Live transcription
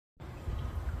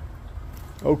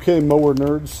Okay, mower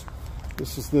nerds,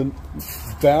 this is the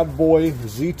Bad Boy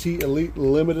ZT Elite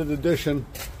Limited Edition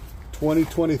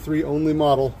 2023 only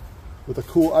model with a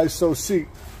cool ISO seat,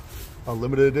 a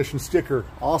limited edition sticker,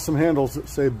 awesome handles that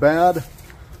say Bad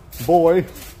Boy,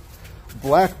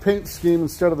 black paint scheme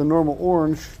instead of the normal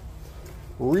orange,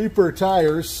 Reaper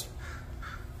tires,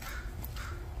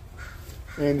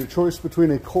 and your choice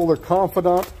between a Kohler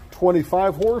Confidant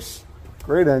 25 horse,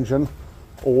 great engine,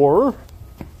 or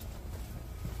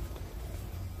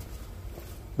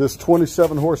this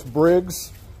 27 horse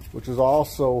Briggs, which is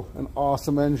also an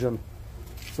awesome engine.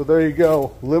 So there you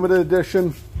go, limited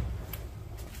edition.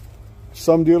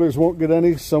 Some dealers won't get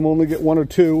any, some only get one or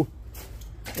two,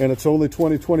 and it's only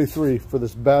 2023 for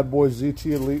this Bad Boy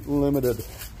ZT Elite Limited.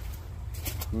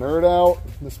 Nerd out,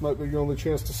 this might be your only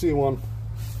chance to see one.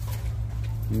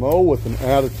 Mow with an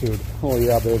attitude. Oh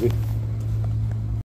yeah, baby.